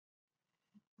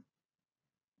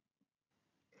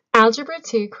Algebra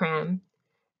 2 Cram,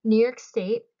 New York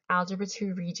State, Algebra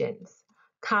 2 Regents,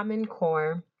 Common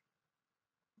Core.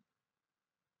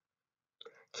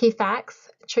 Key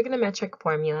facts, trigonometric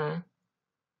formula.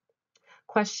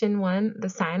 Question 1, the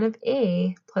sine of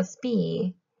A plus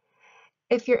B.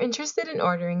 If you're interested in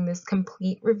ordering this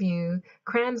complete review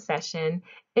cram session,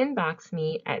 inbox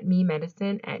me at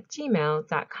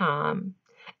memedicine@gmail.com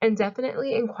and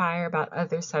definitely inquire about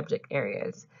other subject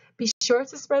areas. Be sure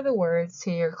to spread the words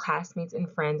to your classmates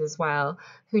and friends as well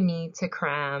who need to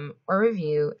cram or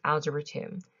review Algebra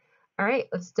 2. All right,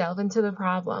 let's delve into the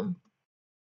problem.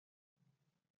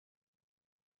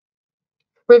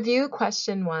 Review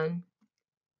question 1.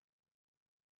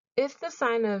 If the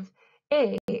sine of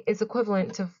A is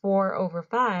equivalent to 4 over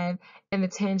 5 and the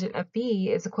tangent of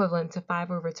B is equivalent to 5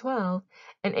 over 12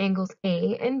 and angles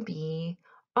A and B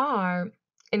are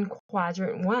in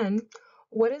quadrant 1,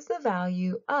 what is the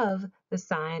value of the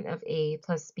sine of A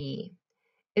plus B?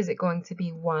 Is it going to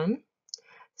be 1,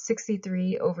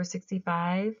 63 over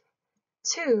 65,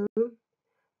 2,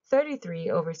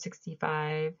 33 over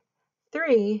 65,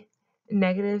 3,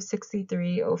 negative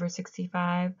 63 over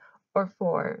 65, or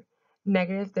 4,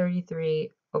 negative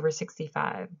 33 over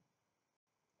 65?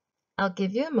 I'll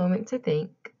give you a moment to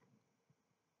think.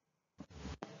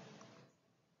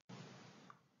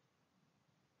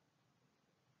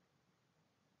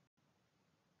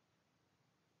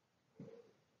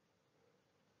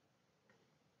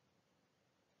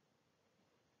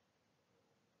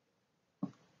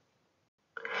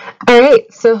 All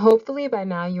right, so hopefully by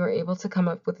now you are able to come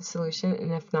up with a solution,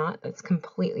 and if not, that's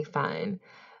completely fine.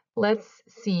 Let's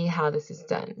see how this is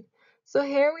done. So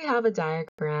here we have a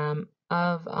diagram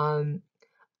of a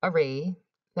ray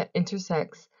that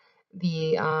intersects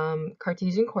the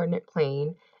Cartesian coordinate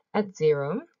plane at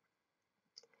 0,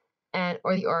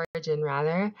 or the origin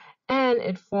rather, and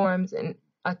it forms an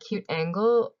acute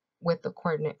angle with the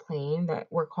coordinate plane that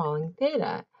we're calling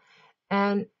theta.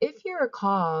 And if you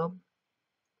recall,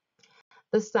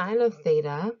 the sine of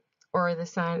theta, or the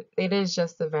sine, theta is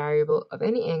just the variable of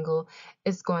any angle,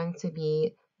 is going to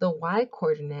be the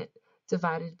y-coordinate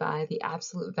divided by the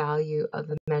absolute value of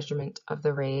the measurement of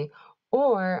the ray,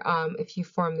 or if you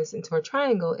form this into a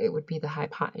triangle, it would be the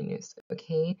hypotenuse,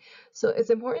 okay? So it's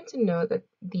important to know that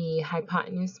the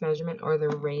hypotenuse measurement or the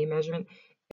ray measurement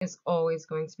is always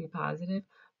going to be positive,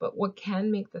 but what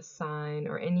can make the sine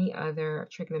or any other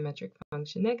trigonometric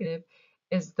function negative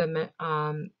is the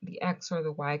x or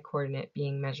the y coordinate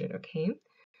being measured, okay?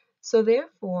 So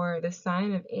therefore, the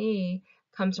sine of A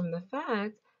comes from the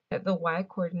fact that the y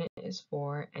coordinate is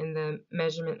 4 and the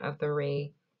measurement of the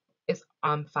ray is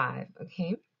 5,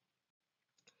 okay?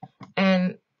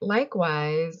 And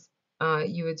likewise,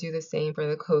 you would do the same for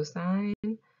the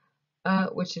cosine,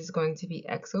 which is going to be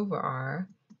x over r.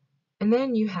 And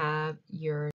then you have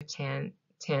your tangent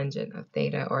of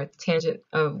theta, or tangent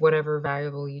of whatever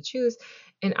variable you choose.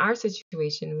 In our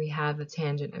situation, we have the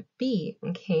tangent of b,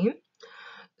 okay?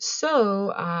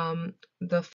 So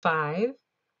the 5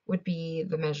 would be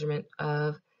the measurement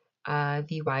of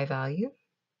the y value,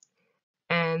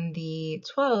 and the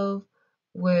 12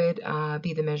 would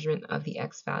be the measurement of the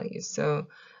x value. So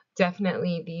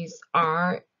definitely these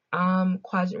are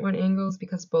quadrant 1 angles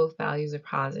because both values are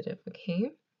positive,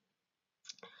 okay?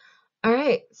 All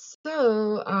right,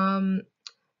 so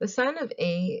the sine of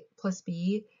A plus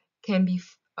B can be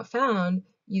found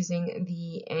using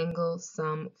the angle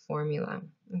sum formula,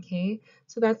 okay?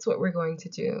 So that's what we're going to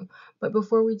do. But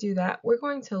before we do that, we're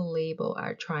going to label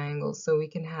our triangles so we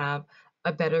can have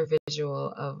a better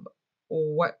visual of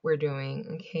what we're doing,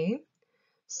 okay?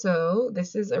 So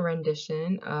this is a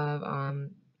rendition of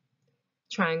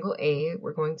triangle A,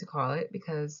 we're going to call it,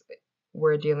 because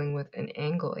we're dealing with an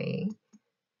angle A.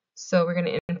 So we're going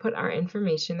to input our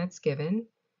information that's given.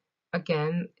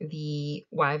 Again, the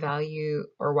y value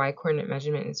or y coordinate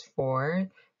measurement is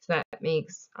 4. So that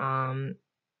makes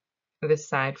this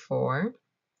side 4.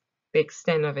 The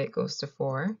extent of it goes to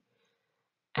 4.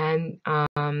 And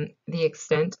the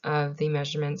extent of the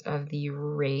measurement of the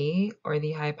ray or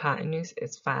the hypotenuse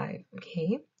is 5.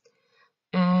 Okay.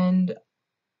 And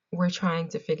we're trying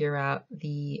to figure out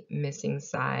the missing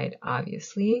side,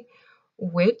 obviously,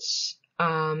 which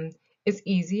is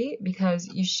easy because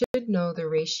you should know the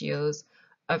ratios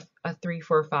of a 3,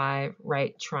 4, 5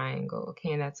 right triangle,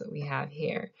 okay, and that's what we have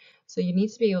here. So you need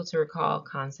to be able to recall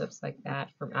concepts like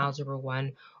that from Algebra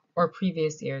 1 or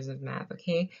previous years of math,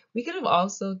 okay? We could have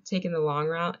also taken the long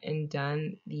route and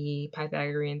done the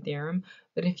Pythagorean Theorem,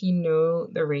 but if you know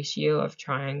the ratio of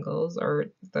triangles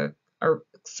or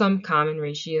some common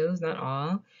ratios, not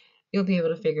all, you'll be able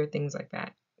to figure things like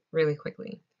that really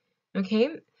quickly.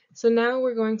 Okay, So now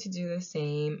we're going to do the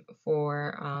same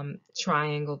for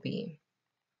triangle B.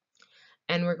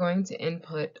 And we're going to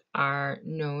input our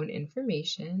known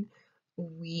information.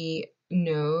 We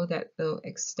know that the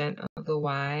extent of the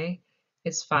y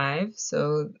is 5,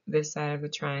 so this side of the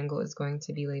triangle is going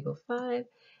to be labeled 5.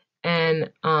 And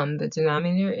the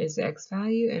denominator is the x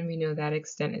value, and we know that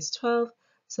extent is 12,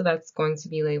 so that's going to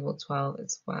be labeled 12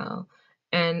 as well.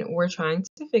 And we're trying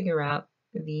to figure out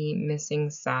the missing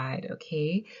side,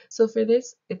 okay? So for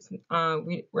this, it's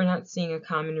we're not seeing a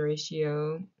common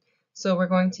ratio, so we're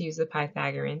going to use the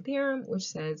Pythagorean theorem, which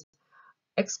says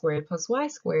x squared plus y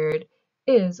squared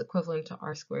is equivalent to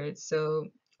r squared. So,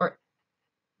 or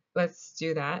let's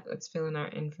do that. Let's fill in our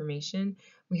information.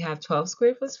 We have 12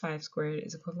 squared plus 5 squared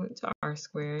is equivalent to r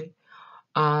squared.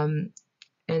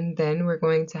 And then we're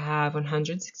going to have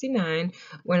 169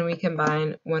 when we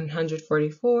combine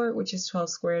 144, which is 12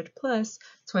 squared, plus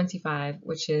 25,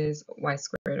 which is y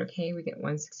squared. Okay, we get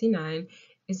 169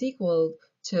 is equal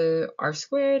to r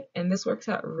squared, and this works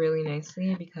out really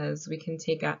nicely because we can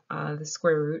take out the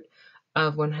square root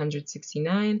of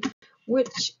 169,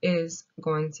 which is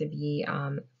going to be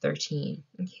 13.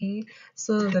 Okay,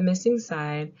 so the missing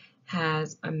side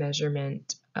has a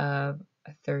measurement of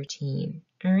 13.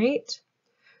 All right.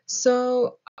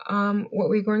 So what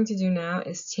we're going to do now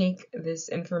is take this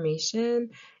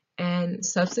information and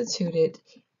substitute it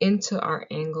into our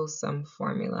angle sum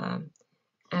formula.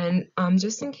 And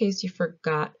just in case you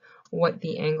forgot what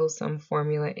the angle sum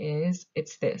formula is,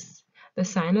 it's this. The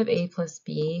sine of A plus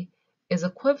B is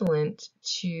equivalent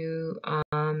to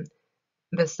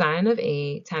the sine of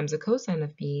A times the cosine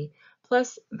of B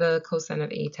plus the cosine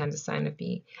of A times the sine of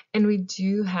B. And we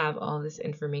do have all this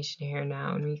information here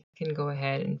now, and we can go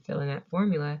ahead and fill in that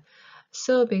formula.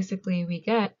 So basically we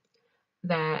get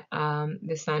that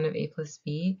the sine of A plus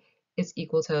B is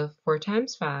equal to 4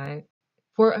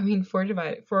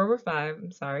 over 5,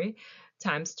 I'm sorry,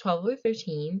 times 12 over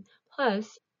 13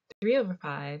 plus 3 over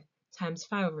 5 times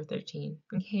 5 over 13,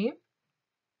 okay?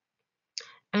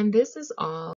 And this is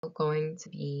all going to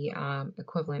be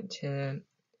equivalent to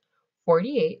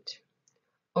 48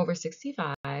 over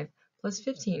 65 plus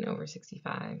 15 over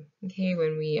 65. Okay,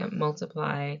 when we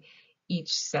multiply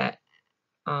each set,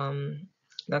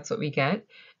 that's what we get.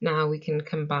 Now we can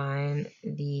combine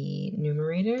the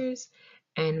numerators,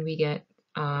 and we get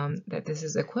that this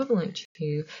is equivalent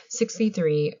to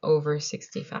 63 over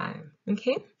 65.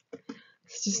 Okay.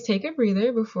 Let's just take a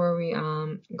breather before we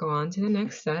go on to the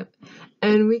next step.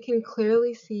 And we can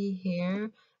clearly see here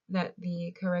that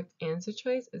the correct answer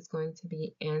choice is going to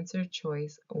be answer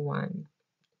choice 1,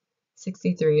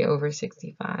 63 over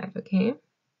 65, okay?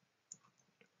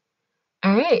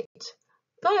 All right,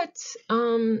 but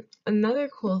another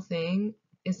cool thing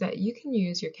is that you can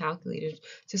use your calculator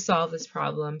to solve this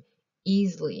problem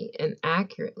easily and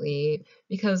accurately,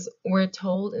 because we're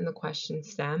told in the question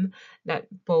stem that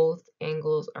both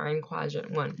angles are in quadrant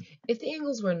 1. If the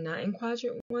angles were not in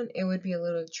quadrant 1, it would be a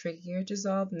little trickier to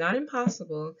solve. Not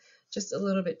impossible, just a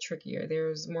little bit trickier.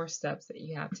 There's more steps that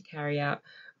you have to carry out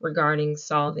regarding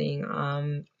solving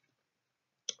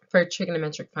for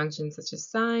trigonometric functions such as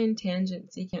sine,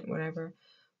 tangent, secant, whatever,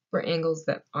 for angles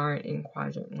that aren't in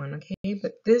quadrant 1, okay?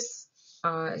 But this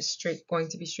is going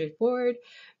to be straightforward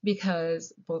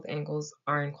because both angles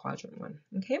are in quadrant 1,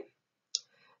 okay?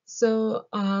 So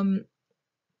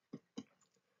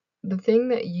the thing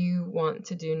that you want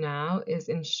to do now is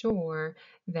ensure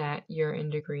that you're in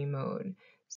degree mode.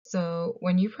 So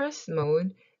when you press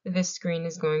mode, this screen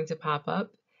is going to pop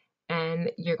up,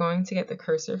 and you're going to get the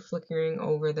cursor flickering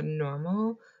over the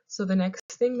normal. So the next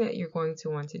thing that you're going to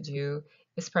want to do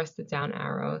is press the down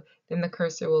arrow. Then the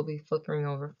cursor will be flickering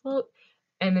over float.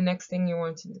 And the next thing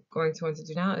you're going to want to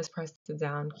do now is press the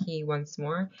down key once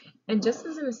more. And just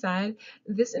as an aside,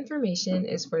 this information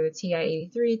is for the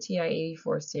TI-83,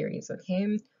 TI-84 series,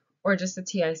 okay? Or just the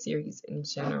TI series in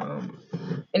general.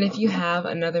 And if you have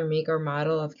another make or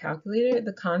model of calculator,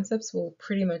 the concepts will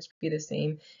pretty much be the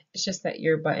same. It's just that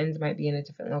your buttons might be in a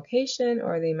different location,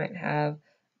 or they might have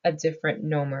a different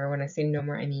number. When I say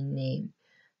number, I mean name.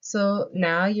 So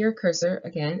now your cursor,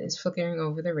 again, is flickering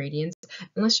over the radians.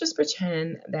 And let's just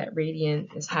pretend that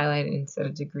radian is highlighted instead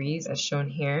of degrees, as shown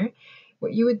here.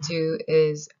 What you would do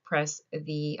is press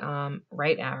the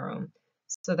right arrow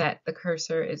so that the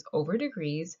cursor is over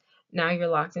degrees. Now you're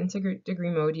locked into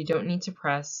degree mode. You don't need to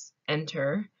press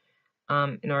enter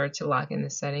in order to lock in the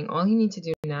setting. All you need to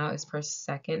do now is press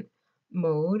second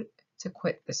mode to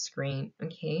quit the screen,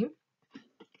 okay?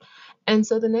 And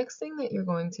so the next thing that you're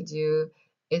going to do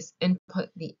is input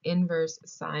the inverse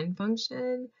sine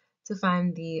function to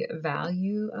find the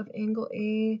value of angle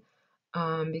A.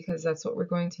 because that's what we're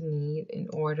going to need in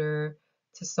order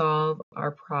to solve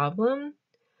our problem.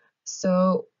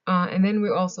 So, and then we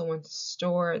also want to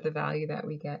store the value that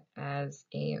we get as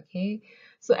a, okay?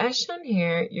 So as shown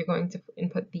here, you're going to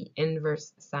input the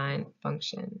inverse sine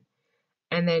function.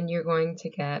 And then you're going to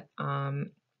get you're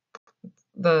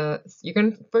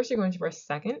going to press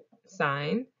second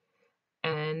sine,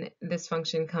 and this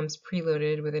function comes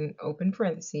preloaded with an open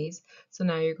parentheses. So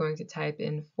now you're going to type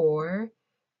in 4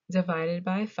 divided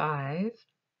by 5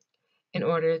 in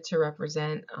order to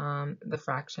represent the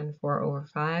fraction 4 over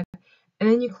 5. And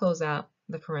then you close out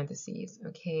the parentheses,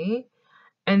 okay?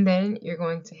 And then you're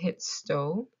going to hit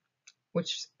stow,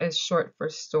 which is short for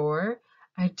store.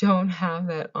 I don't have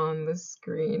that on the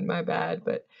screen, my bad,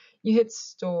 but you hit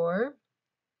store.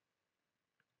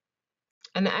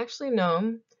 And actually,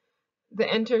 no, the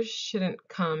enter shouldn't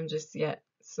come just yet.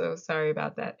 So sorry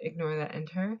about that. Ignore that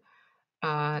enter.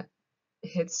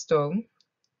 Hit stow.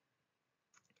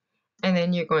 And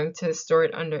then you're going to store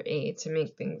it under A to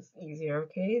make things easier,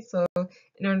 okay? So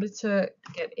in order to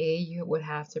get A, you would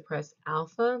have to press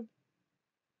alpha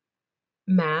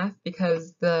math,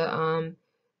 because the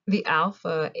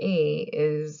alpha A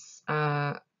is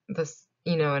an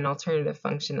alternative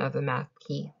function of the math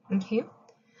key, okay?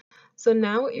 So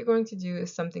now what you're going to do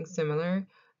is something similar.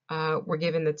 We're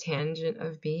given the tangent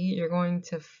of B. You're going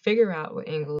to figure out what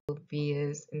angle B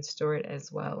is and store it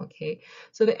as well, okay?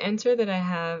 So the enter that I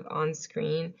have on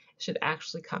screen should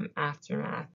actually come after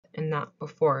math and not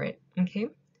before it, okay?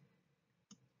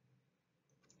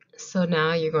 So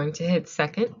now you're going to hit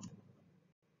second,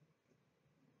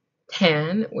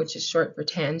 tan, which is short for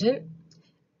tangent.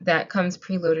 That comes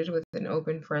preloaded with an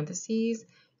open parentheses.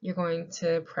 You're going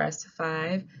to press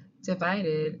 5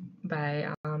 divided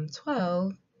by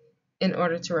 12 in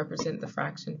order to represent the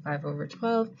fraction 5 over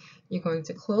 12. You're going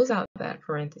to close out that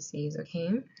parentheses,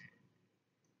 okay?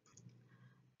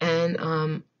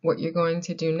 And what you're going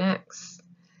to do next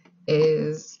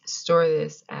is store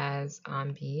this as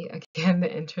B. Again,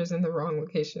 the enter's in the wrong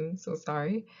location, so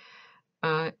sorry.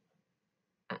 Actually,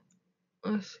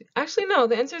 no,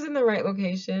 the enter's in the right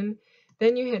location.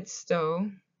 Then you hit stow,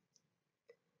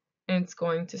 and it's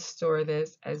going to store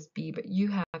this as B, but you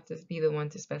have to be the one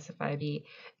to specify B.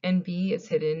 And B is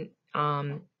hidden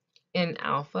in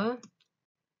alpha,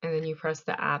 and then you press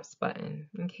the apps button,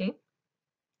 okay?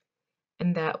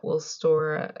 And that will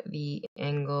store the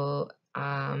angle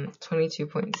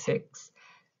 22.6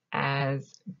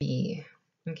 as B,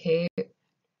 okay?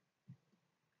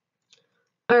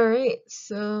 All right,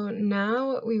 so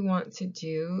now what we want to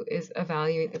do is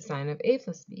evaluate the sine of A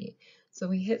plus B. So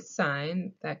we hit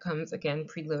sine, that comes again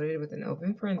preloaded with an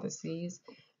open parentheses,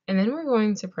 and then we're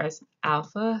going to press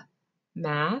alpha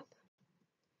math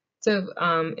to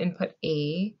input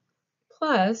A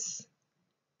plus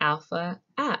alpha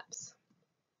apps.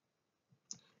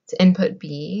 To input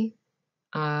B,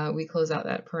 we close out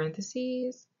that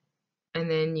parentheses, and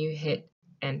then you hit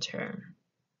enter.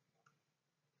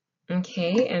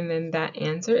 Okay, and then that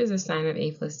answer is a sine of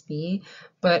A plus B,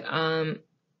 but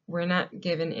we're not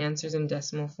given answers in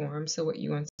decimal form, so what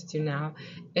you want to do now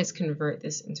is convert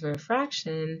this into a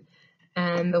fraction,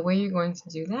 and the way you're going to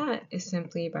do that is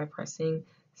simply by pressing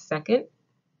second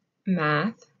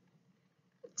math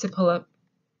to pull up,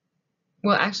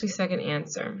 well, actually second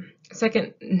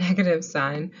negative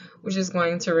sign, which is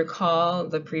going to recall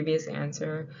the previous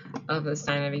answer of the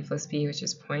sine of A plus B, which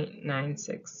is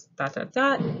 0.96 ...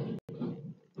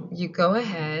 You go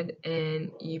ahead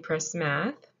and you press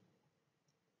math,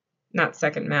 not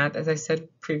second math, as I said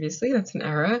previously, that's an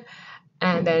error.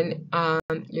 And then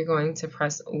you're going to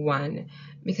press 1,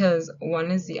 because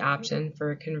 1 is the option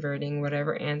for converting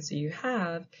whatever answer you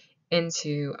have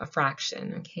into a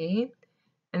fraction, okay?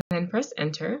 And then press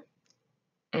enter,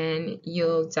 and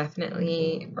you'll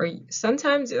definitely, or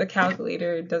sometimes the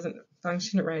calculator doesn't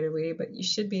function right away, but you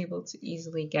should be able to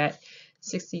easily get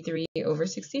 63 over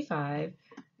 65,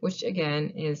 which again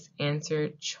is answer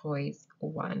choice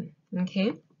 1,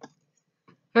 okay?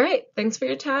 All right, thanks for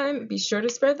your time. Be sure to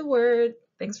spread the word.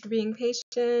 Thanks for being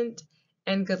patient,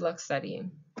 and good luck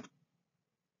studying.